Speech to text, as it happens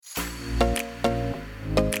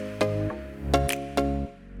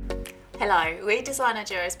Hello, we're Designer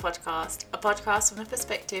Duos Podcast, a podcast from the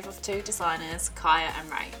perspective of two designers, Kiya and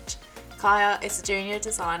Rach. Kiya is a junior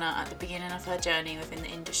designer at the beginning of her journey within the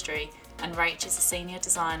industry, and Rach is a senior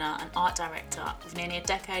designer and art director with nearly a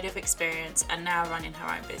decade of experience and now running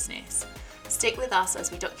her own business. Stick with us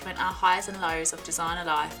as we document our highs and lows of designer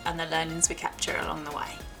life and the learnings we capture along the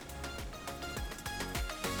way.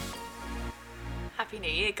 Happy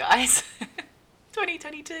New Year, guys.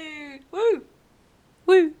 2022. Woo!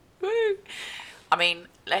 Woo! Woo! I mean,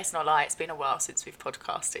 let's not lie, it's been a while since we've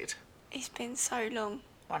podcasted. It's been so long.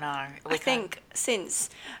 I know. I think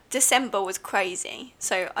since December was crazy,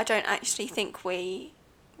 so I don't actually think we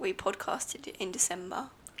podcasted in December.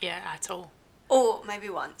 Yeah, at all. Or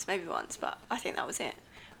maybe once, but I think that was it.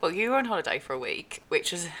 Well, you were on holiday for a week,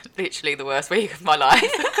 which was literally the worst week of my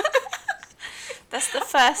life. That's the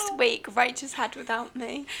first week Rach has had without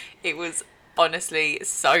me. It was honestly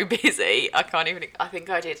so busy. I think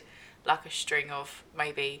I did like a string of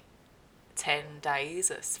maybe 10 days,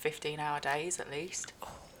 that's 15-hour days at least,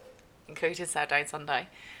 including Saturday and Sunday.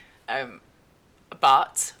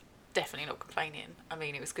 But definitely not complaining. I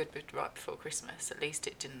mean, it was good right before Christmas. At least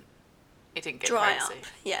it didn't get dry crazy. Up.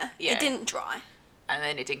 Yeah, it didn't dry. And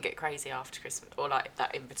then it didn't get crazy after Christmas, or like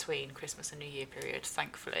that in between Christmas and New Year period.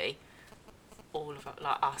 Thankfully, all of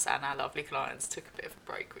us and our lovely clients took a bit of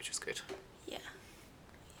a break, which was good.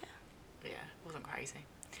 Yeah, it wasn't crazy.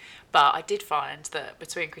 But I did find that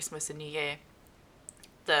between Christmas and New Year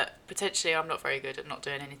that potentially I'm not very good at not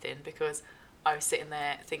doing anything, because I was sitting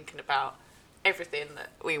there thinking about everything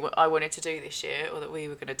that I wanted to do this year, or that we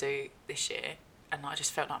were going to do this year, and I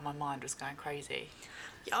just felt like my mind was going crazy.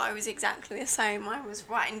 Yeah, I was exactly the same. I was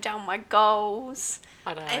writing down my goals,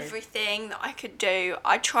 I know. everything that I could do.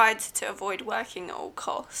 I tried to avoid working at all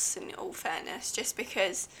costs, in all fairness, just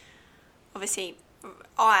because obviously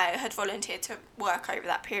I had volunteered to work over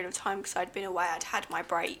that period of time because I'd been away, I'd had my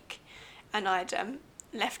break, and I'd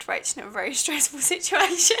left Rach in a very stressful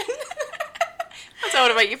situation. I don't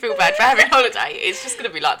want to make you feel bad for having holiday. It's just going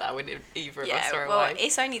to be like that when either of us are away.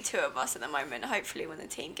 It's only two of us at the moment. Hopefully when the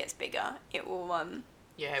team gets bigger, it will...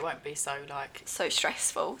 yeah, it won't be so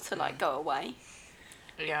stressful to go away.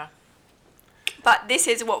 Yeah. But this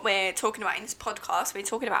is what we're talking about in this podcast. We're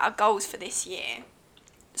talking about our goals for this year.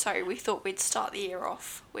 So we thought we'd start the year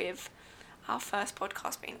off with our first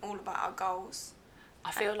podcast being all about our goals.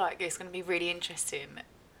 I feel like it's going to be really interesting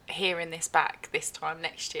hearing this back this time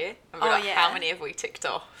next year. How many have we ticked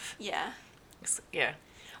off? Yeah. Yeah.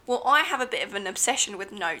 Well, I have a bit of an obsession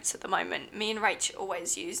with notes at the moment. Me and Rach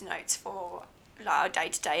always use notes for our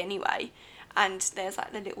day-to-day anyway. And there's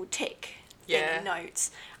the little tick thing in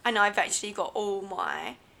notes. And I've actually got all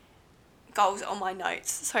my goals on my notes,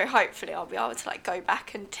 so hopefully I'll be able to go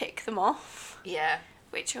back and tick them off,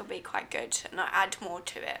 which will be quite good, and I add more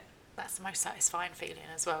to it. That's the most satisfying feeling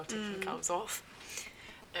as well, ticking goals off.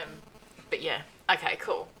 But yeah, okay,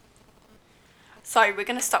 cool. So we're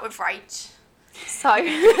going to start with Rach. So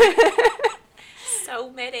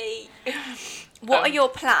many. What are your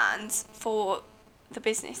plans for the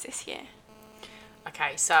business this year?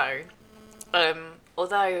 Okay, so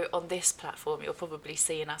although on this platform you're probably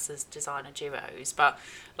seeing us as designer duos, but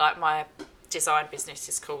my design business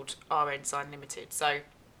is called RN Design Limited. So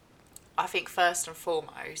I think first and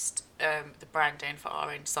foremost, the branding for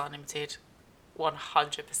RN Design Limited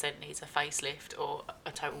 100% needs a facelift or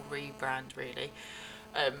a total rebrand, really.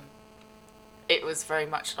 It was very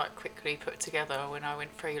much quickly put together when I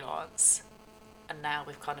went freelance, and now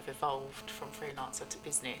we've kind of evolved from freelancer to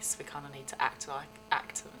business. We kind of need to act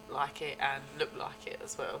like it and look like it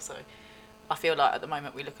as well. So I feel like at the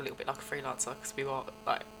moment we look a little bit like a freelancer, because we are,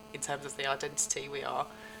 in terms of the identity we are,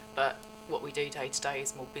 but what we do day to day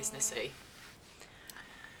is more businessy.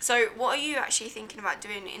 So what are you actually thinking about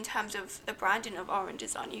doing in terms of the branding of RN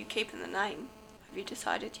Design? Are you keeping the name? Have you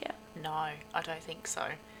decided yet? No, I don't think so.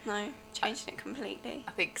 No, changing it completely.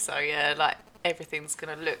 I think so, yeah. Everything's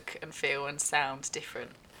going to look and feel and sound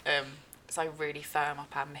different. So really firm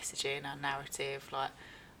up our messaging, our narrative,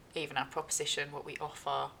 even our proposition, what we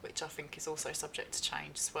offer, which I think is also subject to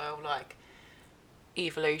change as well,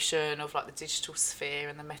 evolution of the digital sphere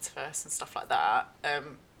and the metaverse and stuff like that.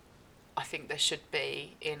 I think there should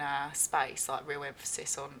be in our space real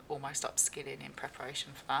emphasis on almost upskilling in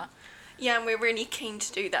preparation for that. Yeah, and we're really keen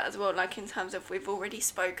to do that as well, in terms of we've already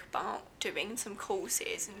spoke about doing some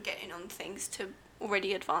courses and getting on things to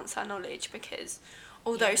already advance our knowledge, because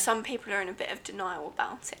although some people are in a bit of denial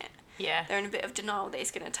about it, they're in a bit of denial that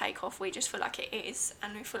it's going to take off, we just feel like it is,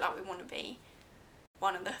 and we feel like we want to be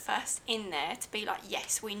one of the first in there to be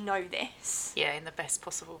yes, we know this. Yeah, in the best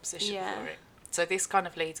possible position for it. So this kind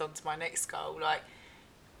of leads on to my next goal,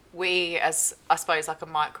 we, as I suppose like a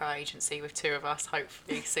micro agency with 2 of us,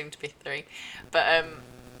 hopefully soon to be 3, but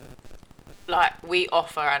like we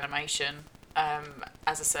offer animation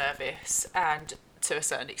as a service and to a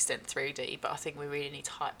certain extent 3D, but I think we really need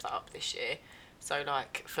to hype that up this year. So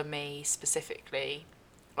like for me specifically,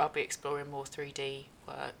 I'll be exploring more 3D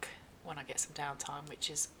work when I get some downtime, which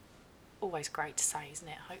is always great to say, isn't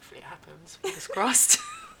it? Hopefully it happens, fingers crossed.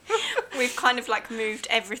 We've kind of like moved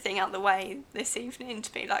everything out the way this evening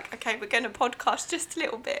to be like, okay, we're going to podcast just a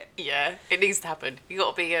little bit. Yeah, it needs to happen. You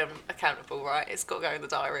got to be accountable, right? It's got to go in the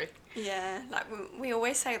diary. Yeah, like we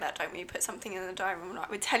always say that, don't we? Put something in the diary and like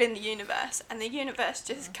we're telling the universe, and the universe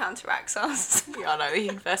just counteracts us. Yeah, I know, the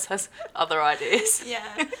universe has other ideas.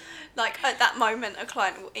 Yeah, like at that moment a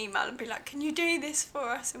client will email and be like, can you do this for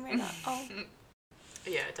us? And we're like, oh.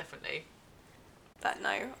 Yeah, definitely. But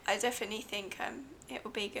no, I definitely think it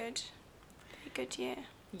will be good. Be a good year.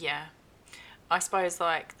 Yeah. I suppose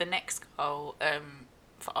like the next goal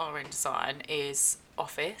for our design is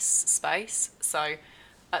office space. So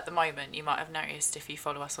at the moment you might have noticed if you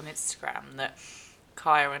follow us on Instagram that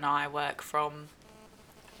Kiya and I work from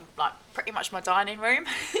like pretty much my dining room.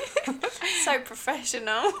 So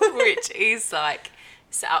professional. Which is like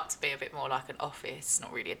set up to be a bit more like an office,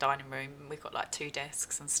 not really a dining room. We've got like 2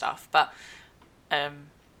 desks and stuff, but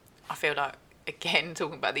I feel like, again,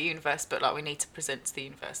 talking about the universe, but like we need to present to the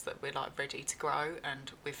universe that we're like ready to grow,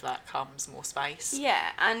 and with that comes more space.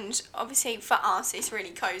 Yeah, and obviously for us it's really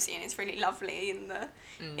cozy and it's really lovely in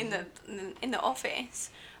the office.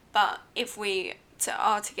 But if we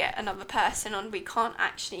are to get another person on, we can't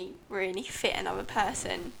actually really fit another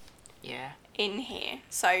person in here.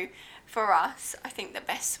 So for us, I think the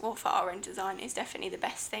best, well, for our own design is definitely the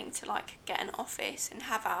best thing to like get an office and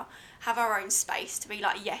have our own space to be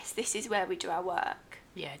like, yes, this is where we do our work.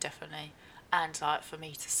 Yeah, definitely. And like for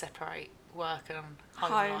me to separate work and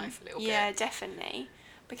home life a little bit. Yeah, definitely.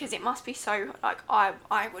 Because it must be so, like,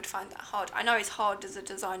 I would find that hard. I know it's hard as a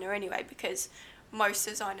designer anyway, because most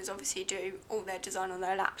designers obviously do all their design on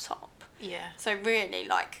their laptop. Yeah. So really,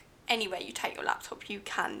 like, anywhere you take your laptop, you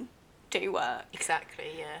can do work.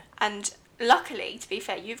 Exactly, yeah. And luckily, to be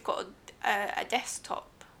fair, you've got a desktop.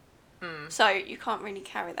 So you can't really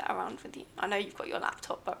carry that around with you. I know you've got your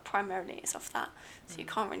laptop, but primarily it's off that. So you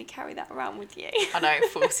can't really carry that around with you. I know, it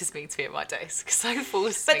forces me to be at my desk. So it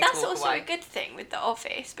forces me to walk away. But that's also a good thing with the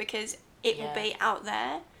office, because it will be out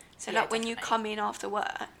there. So like when you come in after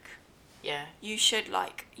work, you should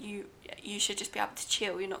like you should just be able to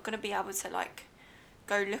chill. You're not going to be able to like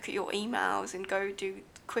go look at your emails and go do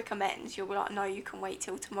quick amends. You'll be like, no, you can wait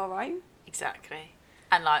till tomorrow. Exactly.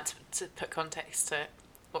 And like to put context to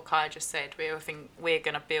what Kiya just said, we're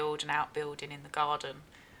going to build an outbuilding in the garden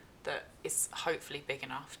that is hopefully big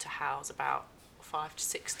enough to house about 5 to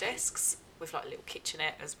 6 desks with like a little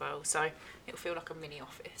kitchenette as well. So it'll feel like a mini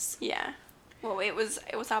office. Yeah. Well, it was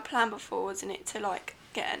our plan before, wasn't it, to like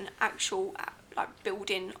get an actual like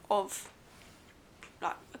building of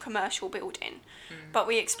like a commercial building. But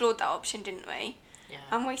we explored that option, didn't we? Yeah.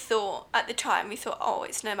 And we thought at the time, oh,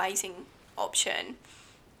 it's an amazing option,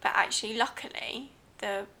 but actually, luckily,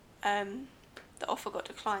 the offer got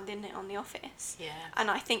declined, didn't it, on the office? Yeah. And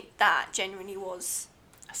I think that genuinely was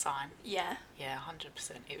a sign. Yeah. Yeah,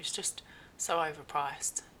 100%. It was just so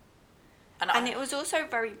overpriced. And it was also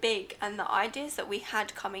very big, and the ideas that we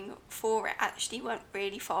had coming for it actually weren't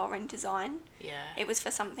really for our own design. Yeah. It was for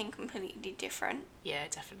something completely different. Yeah,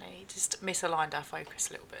 definitely. Just misaligned our focus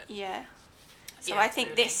a little bit. Yeah. So I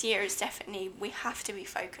think this year is definitely, we have to be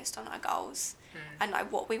focused on our goals and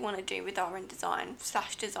like what we want to do with our own design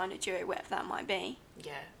 / designer duo, whatever that might be.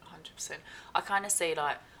 Yeah, 100%. I kind of see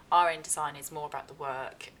like our end design is more about the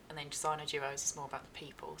work, and then designer duos is more about the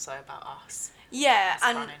people, so about us. Yeah, that's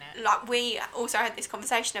and fun, innit? like we also had this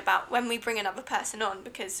conversation about when we bring another person on,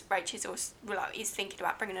 because Rach is also is thinking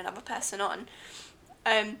about bringing another person on.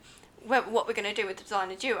 What we're going to do with the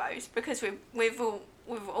designer duos, because we've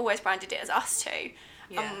always branded it as us two.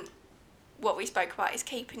 Yeah. What we spoke about is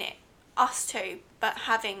keeping it us two, but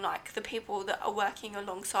having like the people that are working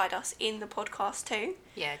alongside us in the podcast too.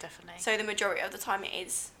 Yeah, definitely. So the majority of the time it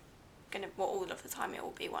is all of the time it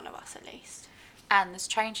will be one of us at least. And there's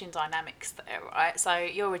changing dynamics there, right? So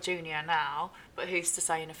you're a junior now, but who's to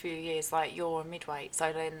say in a few years, like, you're a midweight,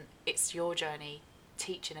 so then it's your journey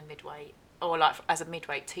teaching a midweight, or like as a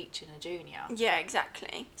midweight teaching a junior. Yeah,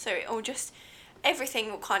 exactly. So it all just,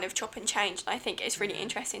 everything will kind of chop and change, and I think it's really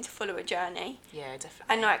interesting to follow a journey. Yeah,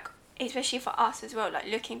 definitely. And like, especially for us as well, like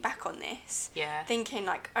looking back on this, thinking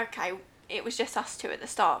like, okay, it was just us two at the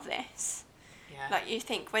start of this. Yeah. Like you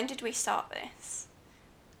think, when did we start this?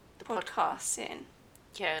 Podcasting.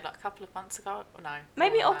 yeah, like a couple of months ago. Or no.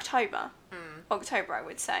 Maybe October. October, I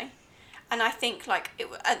would say. And I think, like,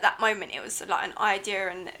 at that moment, it was, like, an idea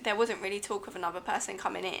and there wasn't really talk of another person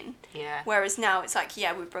coming in. Yeah. Whereas now it's like,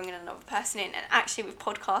 yeah, we're bringing another person in. And actually, we've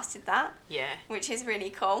podcasted that. Yeah. Which is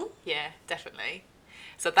really cool. Yeah, definitely.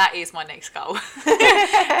 So that is my next goal.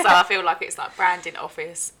 So I feel like it's, like, branding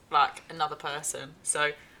office, like, another person.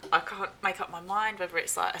 So I can't make up my mind whether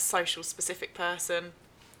it's, like, a social specific person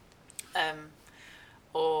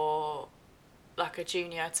or, like, a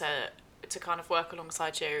junior to kind of work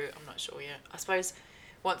alongside you. I'm not sure yet. I suppose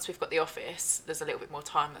once we've got the office, there's a little bit more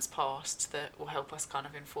time that's passed that will help us kind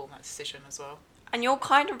of inform that decision as well. And you'll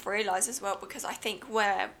kind of realise as well, because I think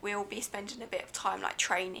where we'll be spending a bit of time like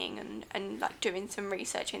training and like doing some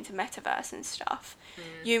research into metaverse and stuff,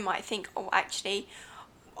 you might think, oh, actually,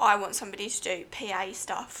 I want somebody to do PA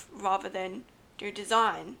stuff rather than do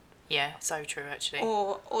design. Yeah, so true actually.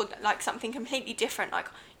 Or like something completely different. Like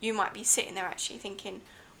you might be sitting there actually thinking,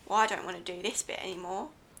 well, I don't want to do this bit anymore.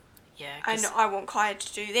 Yeah. And I want Kiya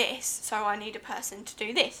to do this, so I need a person to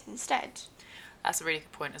do this instead. That's a really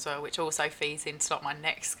good point as well, which also feeds into like my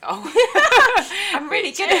next goal. I'm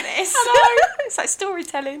really good at this. I know. It's like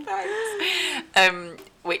storytelling.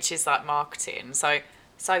 Which is like marketing.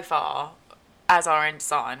 So far, as our own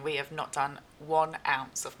design, we have not done 1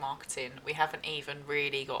 ounce of marketing. We haven't even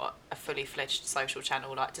really got a fully fledged social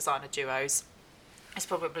channel like Designer Duos. It's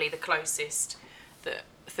probably the closest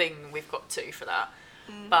thing we've got to for that.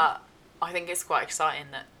 But I think it's quite exciting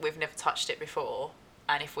that we've never touched it before,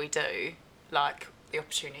 and if we do, like the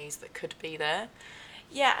opportunities that could be there.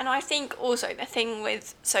 Yeah, and I think also the thing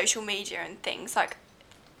with social media and things, like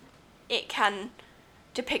it can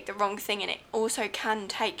depict the wrong thing and it also can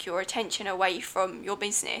take your attention away from your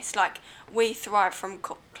business. Like we thrive from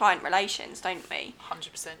client relations, don't we?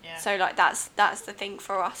 100%, yeah. So like that's the thing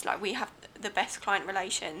for us. Like we have the best client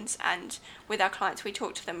relations, and with our clients we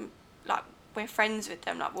talk to them like we're friends with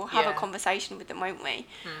them. Like we'll have a conversation with them, won't we?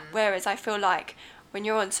 Whereas I feel like when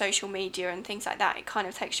you're on social media and things like that, it kind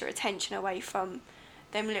of takes your attention away from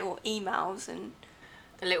them little emails and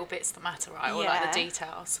the little bits that matter, right? Or like the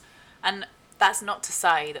details. And that's not to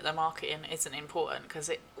say that the marketing isn't important, because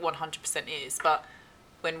it 100% is, but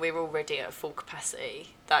when we're already at full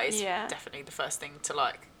capacity, that is definitely the first thing to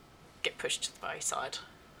like get pushed to the wayside.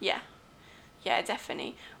 Yeah,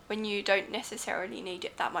 definitely. When you don't necessarily need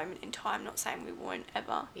it at that moment in time, not saying we won't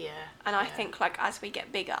ever. Yeah. And I think like as we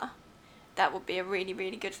get bigger, that would be a really,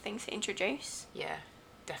 really good thing to introduce. Yeah,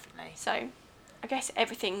 definitely. So I guess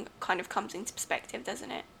everything kind of comes into perspective,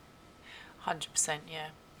 doesn't it? 100%, yeah.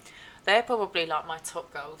 They're probably like my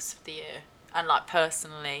top goals for the year. And like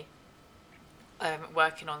personally,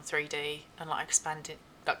 working on 3D and like expanding,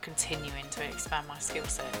 like continuing to expand my skill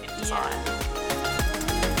set in design.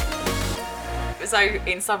 So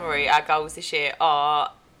in summary, our goals this year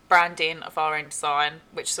are branding of our own design,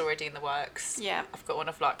 which is already in the works. Yeah. I've got one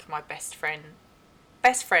of like my best friends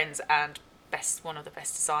and one of the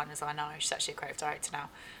best designers I know. She's actually a creative director now,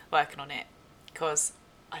 working on it, because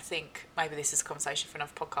I think maybe this is a conversation for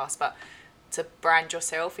another podcast, but to brand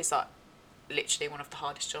yourself is like literally one of the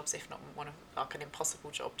hardest jobs, if not one of like an impossible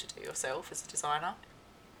job to do yourself as a designer.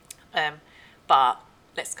 But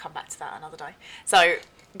let's come back to that another day. So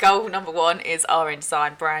goal number 1 is our own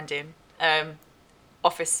design branding.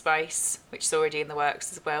 Office space, which is already in the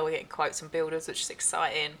works as well. We're getting quotes from builders, which is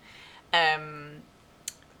exciting.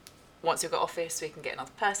 Once we've got office, we can get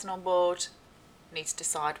another person on board. Need to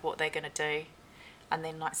decide what they're going to do. And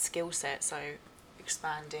then like skill set, so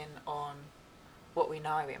expanding on what we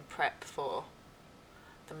know in prep for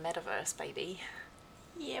the metaverse, baby.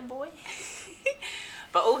 Yeah, boy.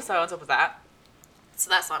 But also on top of that, so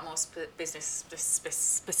that's like more business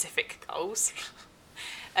specific goals.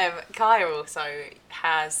 Kiya also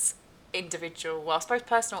has individual, well I suppose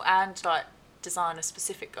personal and like designer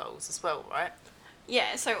specific goals as well, right?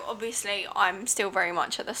 Yeah, so obviously I'm still very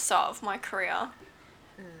much at the start of my career.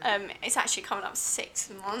 It's actually coming up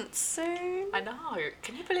 6 months soon. I know.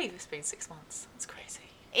 Can you believe it's been 6 months? That's crazy.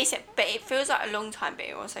 But it feels like a long time, but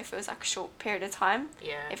it also feels like a short period of time.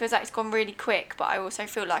 Yeah. It feels like it's gone really quick, but I also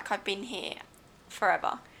feel like I've been here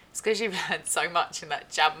forever. It's because you've learned so much in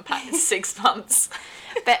that jam-packed 6 months.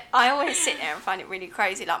 But I always sit there and find it really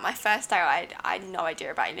crazy. Like my first day, I had no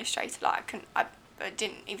idea about Illustrator. Like I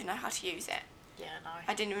didn't even know how to use it. Yeah, no.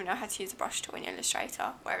 I didn't even know how to use a brush tool in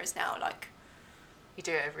Illustrator. Whereas now, like, you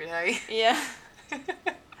do it every day. Yeah.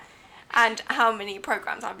 And how many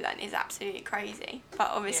programs I've learned is absolutely crazy. But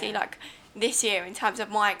obviously, like this year, in terms of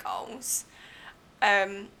my goals,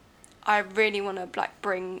 I really want to like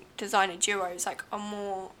bring designer duos like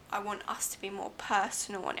I want us to be more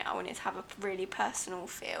personal on it. I want it to have a really personal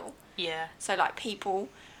feel. Yeah. So like people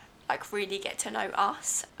like really get to know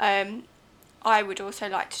us. I would also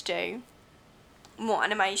like to do more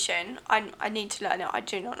animation. I need to learn it. I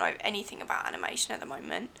do not know anything about animation at the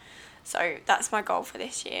moment. So that's my goal for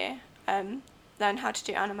this year. Learn how to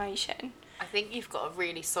do animation. I think you've got a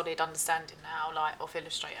really solid understanding now, like, of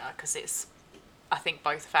Illustrator, because it's, I think,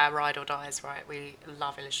 both of our ride or dies, right? We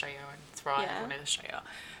love Illustrator and thrive on Illustrator.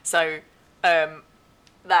 So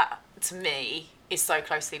that, to me, is so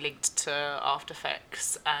closely linked to After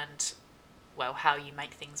Effects and, well, how you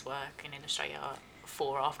make things work in Illustrator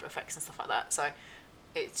for After Effects and stuff like that. So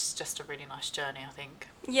it's just a really nice journey, I think.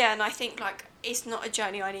 Yeah, and I think like it's not a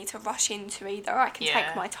journey I need to rush into either. I can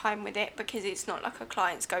take my time with it because it's not like a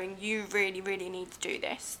client's going, you really, really need to do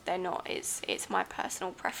this. They're not. It's my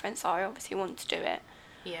personal preference. I obviously want to do it.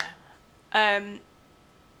 Yeah. In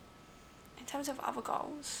terms of other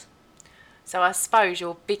goals. So I suppose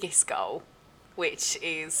your biggest goal, which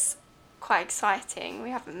is quite exciting. We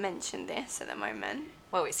haven't mentioned this at the moment.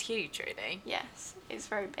 Well, it's huge, really. Yes, it's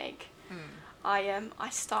very big. I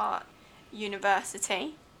start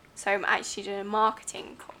university, so I'm actually doing a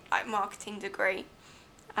marketing degree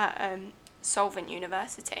at Solvent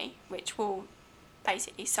University, which will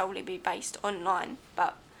basically solely be based online,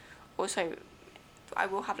 but also I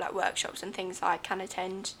will have like workshops and things that I can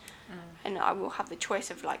attend, and I will have the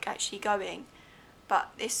choice of like actually going.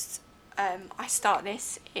 But this, I start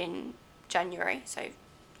this in January, so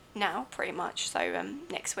now pretty much. So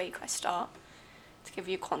next week I start. To give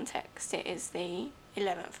you context, it is the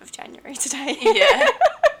 11th of January today. Yeah.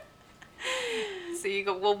 So you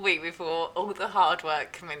got 1 week before all the hard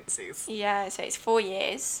work commences. Yeah, so it's 4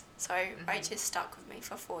 years. So Rach is stuck with me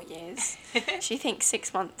for 4 years. She thinks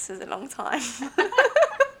 6 months is a long time. Do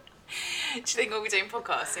you think we'll be doing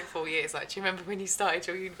podcasts in 4 years? Like, do you remember when you started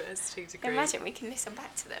your university degree? Imagine we can listen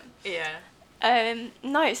back to them. Yeah.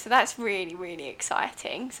 No, so that's really, really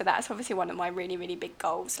exciting. So that's obviously one of my really, really big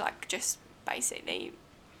goals, like just basically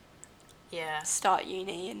start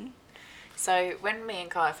uni. And so when me and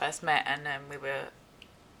Kiya first met and we were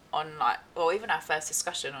on like, or even our first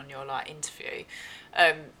discussion on your like interview,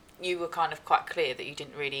 you were kind of quite clear that you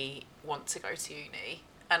didn't really want to go to uni,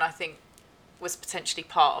 and I think was potentially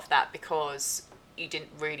part of that because you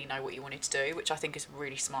didn't really know what you wanted to do, which I think is a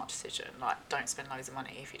really smart decision. Like, don't spend loads of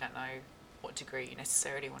money if you don't know what degree you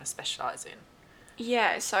necessarily want to specialise in.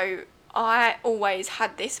 Yeah, so I always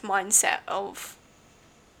had this mindset of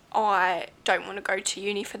I don't want to go to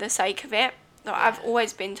uni for the sake of it. Like, I've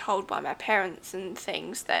always been told by my parents and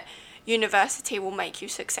things that university will make you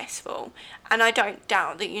successful. And I don't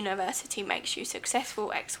doubt that university makes you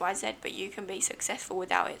successful, X, Y, Z, but you can be successful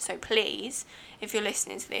without it. So please, if you're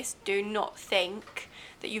listening to this, do not think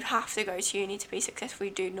that you have to go to uni to be successful.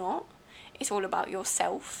 You do not. It's all about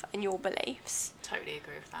yourself and your beliefs. Totally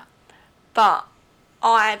agree with that. But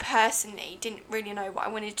I personally didn't really know what I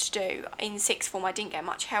wanted to do. In sixth form, I didn't get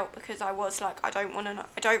much help because I was like, I don't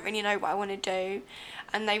really know what I want to do.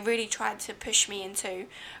 And they really tried to push me into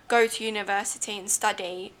go to university and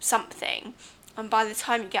study something. And by the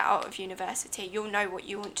time you get out of university, you'll know what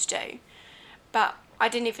you want to do. But I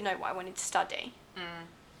didn't even know what I wanted to study.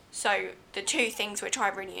 So the two things which I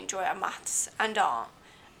really enjoy are maths and art.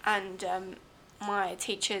 And my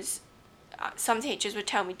teachers, some teachers would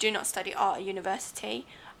tell me, do not study art at university.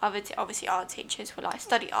 Obviously art teachers were like,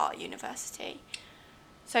 study art at university.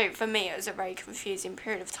 So for me, it was a very confusing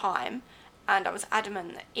period of time. And I was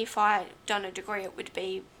adamant that if I had done a degree, it would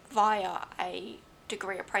be via a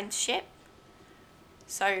degree apprenticeship.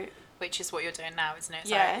 So, which is what you're doing now, isn't it?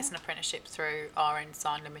 Yeah. So it's an apprenticeship through RN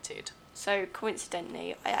Design Limited. So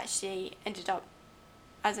coincidentally, I actually ended up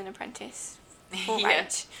as an apprentice for Yeah.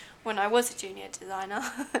 Rach when I was a junior designer.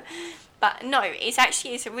 But no,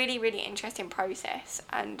 it's a really, really interesting process.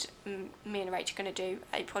 And me and Rach are going to do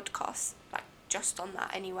a podcast like just on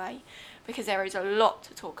that anyway, because there is a lot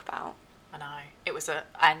to talk about. I know. It was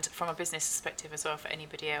and from a business perspective as well, for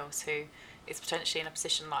anybody else who is potentially in a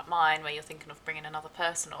position like mine where you're thinking of bringing another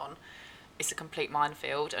person on, it's a complete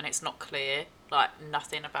minefield and it's not clear. Like,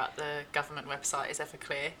 nothing about the government website is ever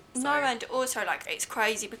clear. So. No, and also, like, it's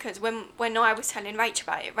crazy because when I was telling Rach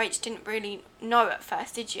about it, Rach didn't really know at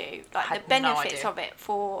first, did you? Like, the benefits of it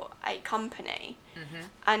for a company.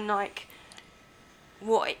 And, like,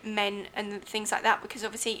 what it meant and things like that, because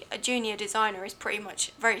obviously a junior designer is pretty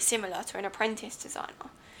much very similar to an apprentice designer.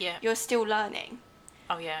 Yeah. You're still learning.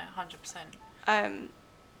 Oh yeah, 100%.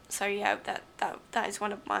 So yeah, that is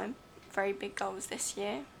one of my very big goals this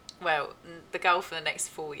year. Well, the goal for the next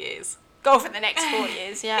 4 years go for the next 4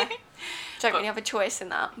 years, yeah. Don't really have a choice in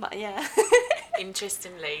that, but yeah.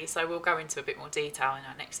 Interestingly, so we'll go into a bit more detail in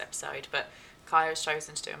our next episode, but Kiya has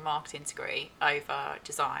chosen to do a marketing degree over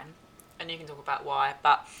design, and you can talk about why,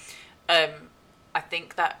 but I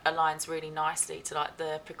think that aligns really nicely to like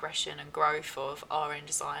the progression and growth of RN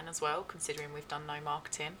design as well, considering we've done no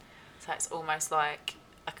marketing. So it's almost like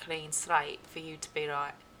a clean slate for you to be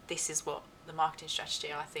like, this is what the marketing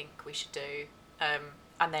strategy I think we should do.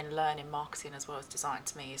 And then learning marketing as well as design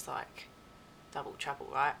to me is like double trouble,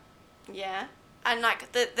 right? Yeah. And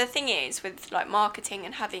like the thing is with like marketing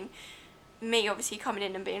and having me obviously coming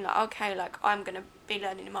in and being like, okay, like I'm going to be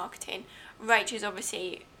learning marketing. Rach is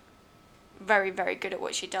obviously very, very good at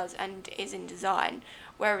what she does and is in design.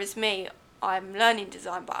 Whereas me, I'm learning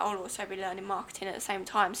design, but I'll also be learning marketing at the same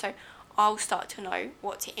time. So I'll start to know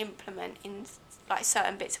what to implement in like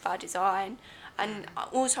certain bits of our design. And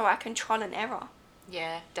also I can trial and error.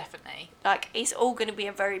 Yeah, definitely. Like, it's all going to be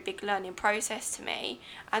a very big learning process to me.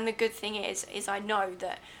 And the good thing is I know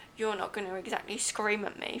that you're not going to exactly scream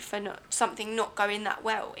at me for something not going that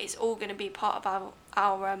well. It's all going to be part of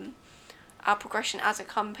our progression as a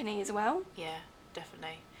company as well. Yeah,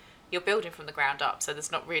 definitely. You're building from the ground up, so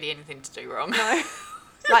there's not really anything to do wrong. No.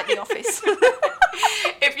 Like The Office.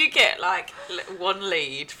 If you get like one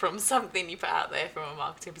lead from something you put out there from a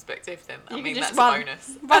marketing perspective, then I mean that's a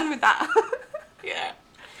bonus. Run with that. Yeah.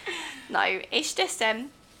 No, it's just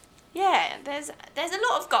yeah, there's a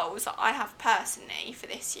lot of goals that I have personally for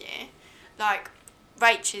this year. Like,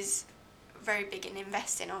 Rach is very big in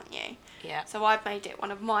investing, aren't you? Yeah. So I've made it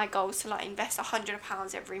one of my goals to like invest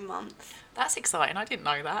 £100 every month. That's exciting. I didn't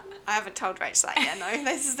know that. I haven't told Rach that yet, no.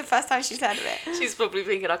 This is the first time she's heard of it. She's probably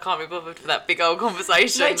thinking I can't be bothered for that big old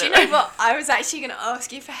conversation. No, do you know what? I was actually going to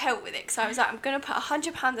ask you for help with it, because I was like, I'm going to put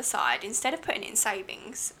 £100 aside. Instead of putting it in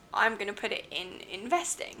savings, I'm going to put it in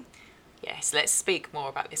investing. Yes, let's speak more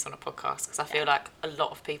about this on a podcast, because I feel like a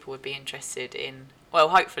lot of people would be interested in, well,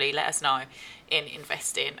 hopefully let us know, in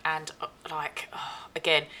investing. And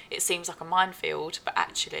again, it seems like a minefield, but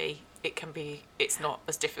actually it's not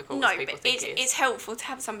as difficult as people think it is. It's helpful to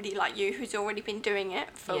have somebody like you who's already been doing it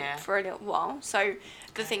for a little while. So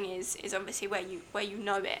the thing is obviously where you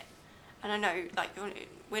know it. And I know, like,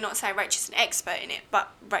 we're not saying Rach is an expert in it,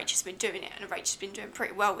 but Rach has been doing it, and Rach has been doing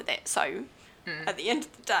pretty well with it. So at the end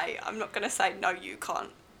of the day, I'm not going to say, no, you can't.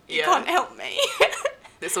 You can't help me.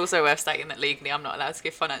 It's also worth stating that legally I'm not allowed to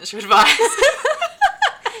give financial advice.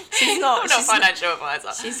 She's not. I'm not a financial advisor.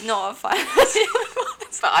 She's not a financial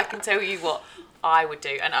advisor. But I can tell you what I would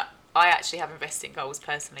do. And I actually have investing goals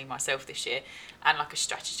personally myself this year, and like a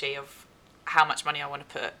strategy of how much money I want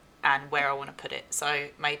to put and where I want to put it. So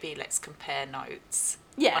maybe let's compare notes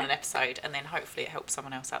on an episode, and then hopefully it helps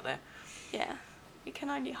someone else out there. Yeah, we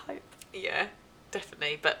can only hope. Yeah,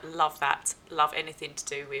 definitely. But love that. Love anything to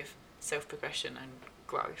do with self-progression and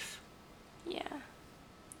growth. Yeah.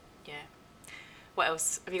 Yeah. What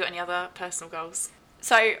else? Have you got any other personal goals?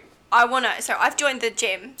 So I've joined the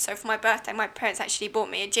gym. So for my birthday, my parents actually bought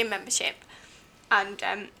me a gym membership. And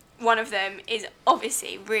one of them is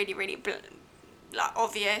obviously really, really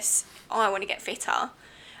obvious. I want to get fitter.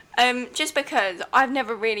 Just because I've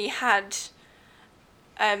never really had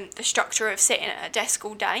the structure of sitting at a desk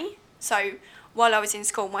all day. So while I was in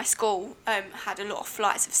school, my school had a lot of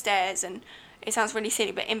flights of stairs, and it sounds really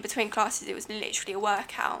silly, but in between classes it was literally a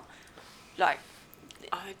workout. Like,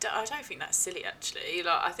 I don't think that's silly, actually.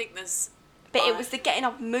 Like, I think there's... But it was the getting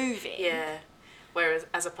up and moving. Yeah. Whereas,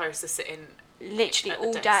 as opposed to sitting... Literally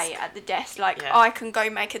all day at the desk. Like, I can go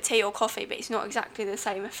make a tea or coffee, but it's not exactly the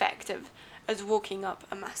same effect as walking up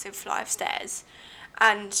a massive flight of stairs.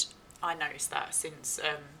 And... I noticed that since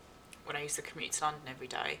when I used to commute to London every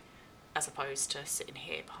day, as opposed to sitting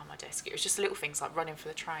here behind my desk. It was just little things like running for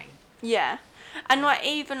the train. Yeah. And like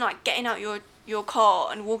even like getting out your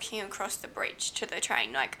car and walking across the bridge to the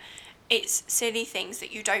train, like it's silly things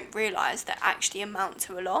that you don't realise that actually amount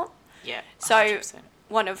to a lot. Yeah. 100%. So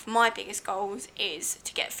one of my biggest goals is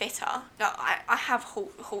to get fitter. Like I have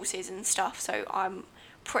horses and stuff, so I'm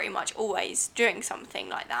pretty much always doing something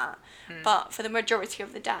like that. But for the majority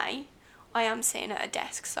of the day, I am sitting at a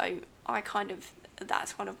desk, so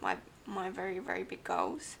that's one of my very, very big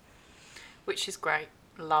goals. Which is great.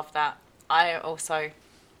 Love that. I also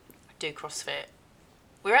do CrossFit.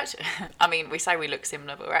 We're actually, I mean, we say we look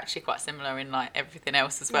similar, but we're actually quite similar in like everything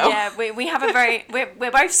else as well. Yeah, we have a very, we're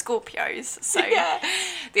both Scorpios, so. Yeah.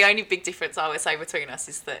 The only big difference I would say between us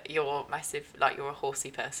is that you're massive, like you're a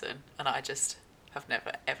horsey person, and I just have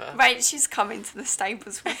never, ever. Right, she's coming to the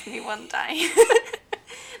stables with me one day.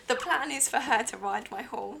 The plan is for her to ride my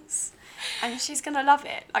horse, and she's going to love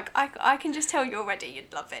it. Like, I can just tell you already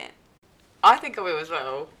you'd love it. I think I will as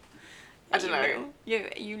well. I don't know.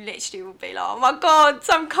 You literally will be like, oh my god,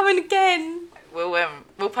 so I'm coming again.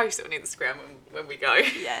 We'll post it on Instagram when we go.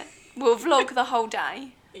 Yeah. We'll vlog the whole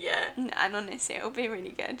day. Yeah. And honestly, it'll be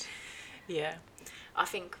really good. Yeah. I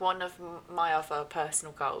think one of my other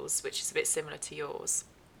personal goals, which is a bit similar to yours,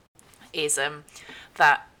 is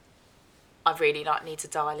that I really need to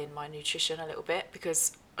dial in my nutrition a little bit,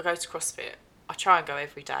 because I go to CrossFit. I try and go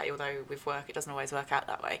every day, although with work it doesn't always work out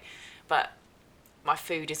that way. But my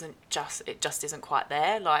food just isn't quite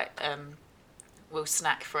there. We'll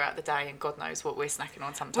snack throughout the day, and God knows what we're snacking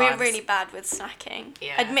on sometimes. We're really bad with snacking.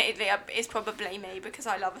 Yeah. Admittedly, it's probably me because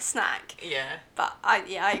I love a snack. Yeah. But I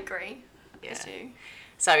agree. Yeah. I do.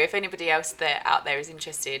 So if anybody else out there is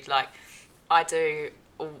interested, I do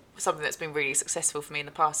something that's been really successful for me in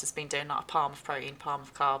the past has been doing a palm of protein, palm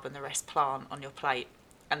of carb, and the rest plant on your plate.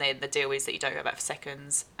 And then the deal is that you don't go back for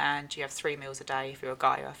seconds, and you have 3 meals a day. If you're a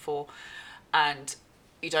guy, you have 4, and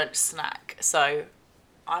you don't snack. So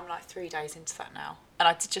I'm 3 days into that now, and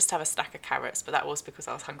I did just have a stack of carrots, but that was because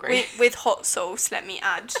I was hungry. With hot sauce, let me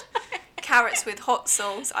add. Carrots with hot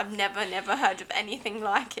sauce. I've never heard of anything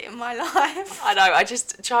like it in my life. I know. I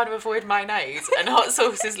just try to avoid mayonnaise, and hot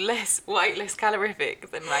sauce is way less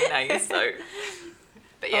calorific than mayonnaise. So,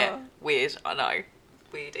 but yeah, weird. I know.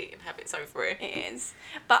 Weird eating habits over here. It is.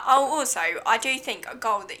 But I do think a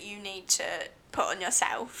goal that you need to put on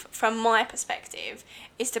yourself, from my perspective,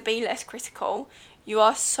 is to be less critical. You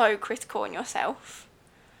are so critical on yourself.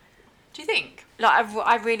 Do you think?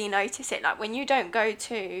 I really notice it. When you don't go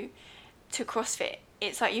to CrossFit,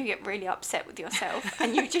 it's you get really upset with yourself,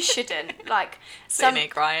 and you just shouldn't. Sitting here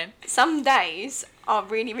crying. Some days are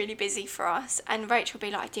really, really busy for us, and Rach will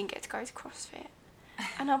be like, I didn't get to go to CrossFit.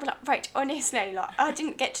 And I'll be like, Rach, honestly, I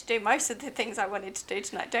didn't get to do most of the things I wanted to do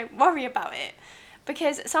tonight. Don't worry about it.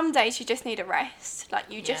 Because some days you just need a rest.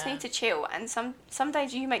 You just need to chill. And some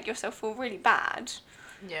days you make yourself feel really bad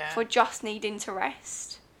for just needing to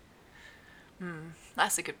rest.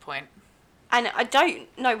 That's a good point. And I don't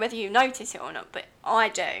know whether you notice it or not, but I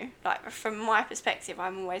do. From my perspective,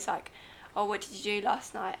 I'm always like, oh, what did you do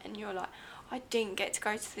last night? And you're like, I didn't get to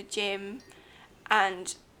go to the gym.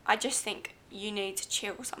 And I just think you need to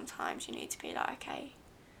chill sometimes. You need to be like, okay,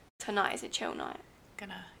 tonight is a chill night.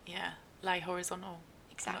 Gonna, lay horizontal.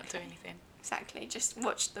 Exactly. Not do anything. Exactly. Just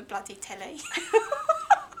watch the bloody telly.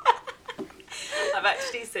 I've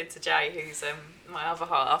actually said to Jay, who's my other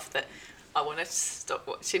half, that I want to stop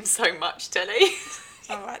watching so much telly.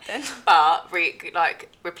 All right then. But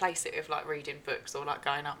replace it with reading books, or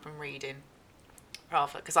going up and reading,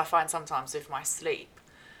 rather, because I find sometimes with my sleep,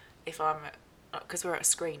 if I'm, because we're at a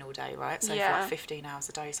screen all day, right? So for 15 hours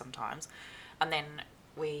a day sometimes, and then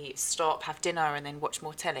we stop, have dinner, and then watch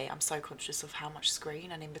more telly. I'm so conscious of how much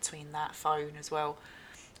screen, and in between that, phone as well.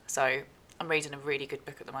 So I'm reading a really good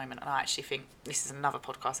book at the moment, and I actually think this is another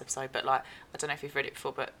podcast episode, but I don't know if you've read it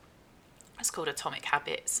before, but it's called Atomic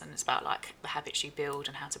Habits, and it's about the habits you build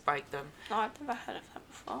and how to break them. No, I've never heard of that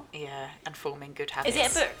before. Yeah, and forming good habits.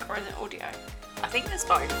 Is it a book or is it audio? I think there's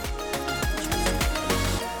both.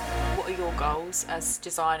 What are your goals as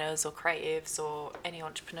designers or creatives or any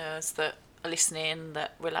entrepreneurs that are listening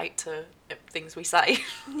that relate to things we say?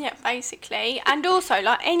 Yeah, basically. And also,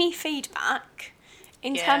 any feedback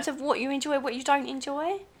in terms of what you enjoy, what you don't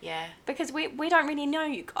enjoy. Yeah. Because we don't really know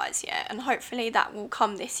you guys yet, and hopefully that will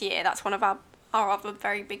come this year. That's one of our other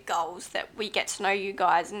very big goals, that we get to know you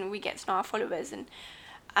guys and we get to know our followers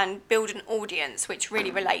and build an audience which really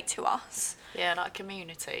relate to us. Yeah, a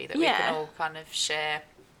community that we can all kind of share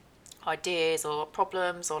ideas or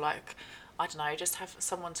problems, or I don't know, just have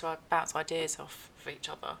someone to bounce ideas off of each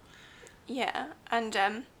other. Yeah, and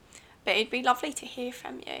but it'd be lovely to hear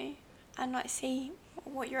from you and see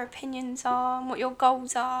what your opinions are and what your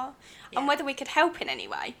goals are, and whether we could help in any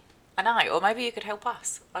way. I know, or maybe you could help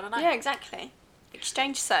us. I don't know. Yeah, exactly.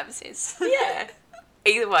 Exchange services. Yeah.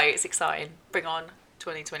 Either way, it's exciting. Bring on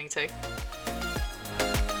 2022.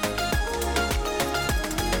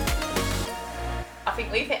 I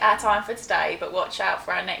think we've hit our time for today, but watch out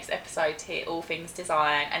for our next episode to hear all things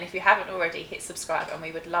design. And if you haven't already, hit subscribe, and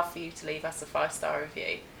we would love for you to leave us a 5-star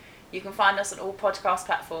review. You can find us on all podcast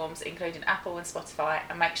platforms, including Apple and Spotify,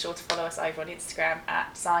 and make sure to follow us over on Instagram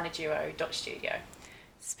at designerduo.studio.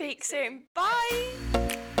 Speak soon. Bye!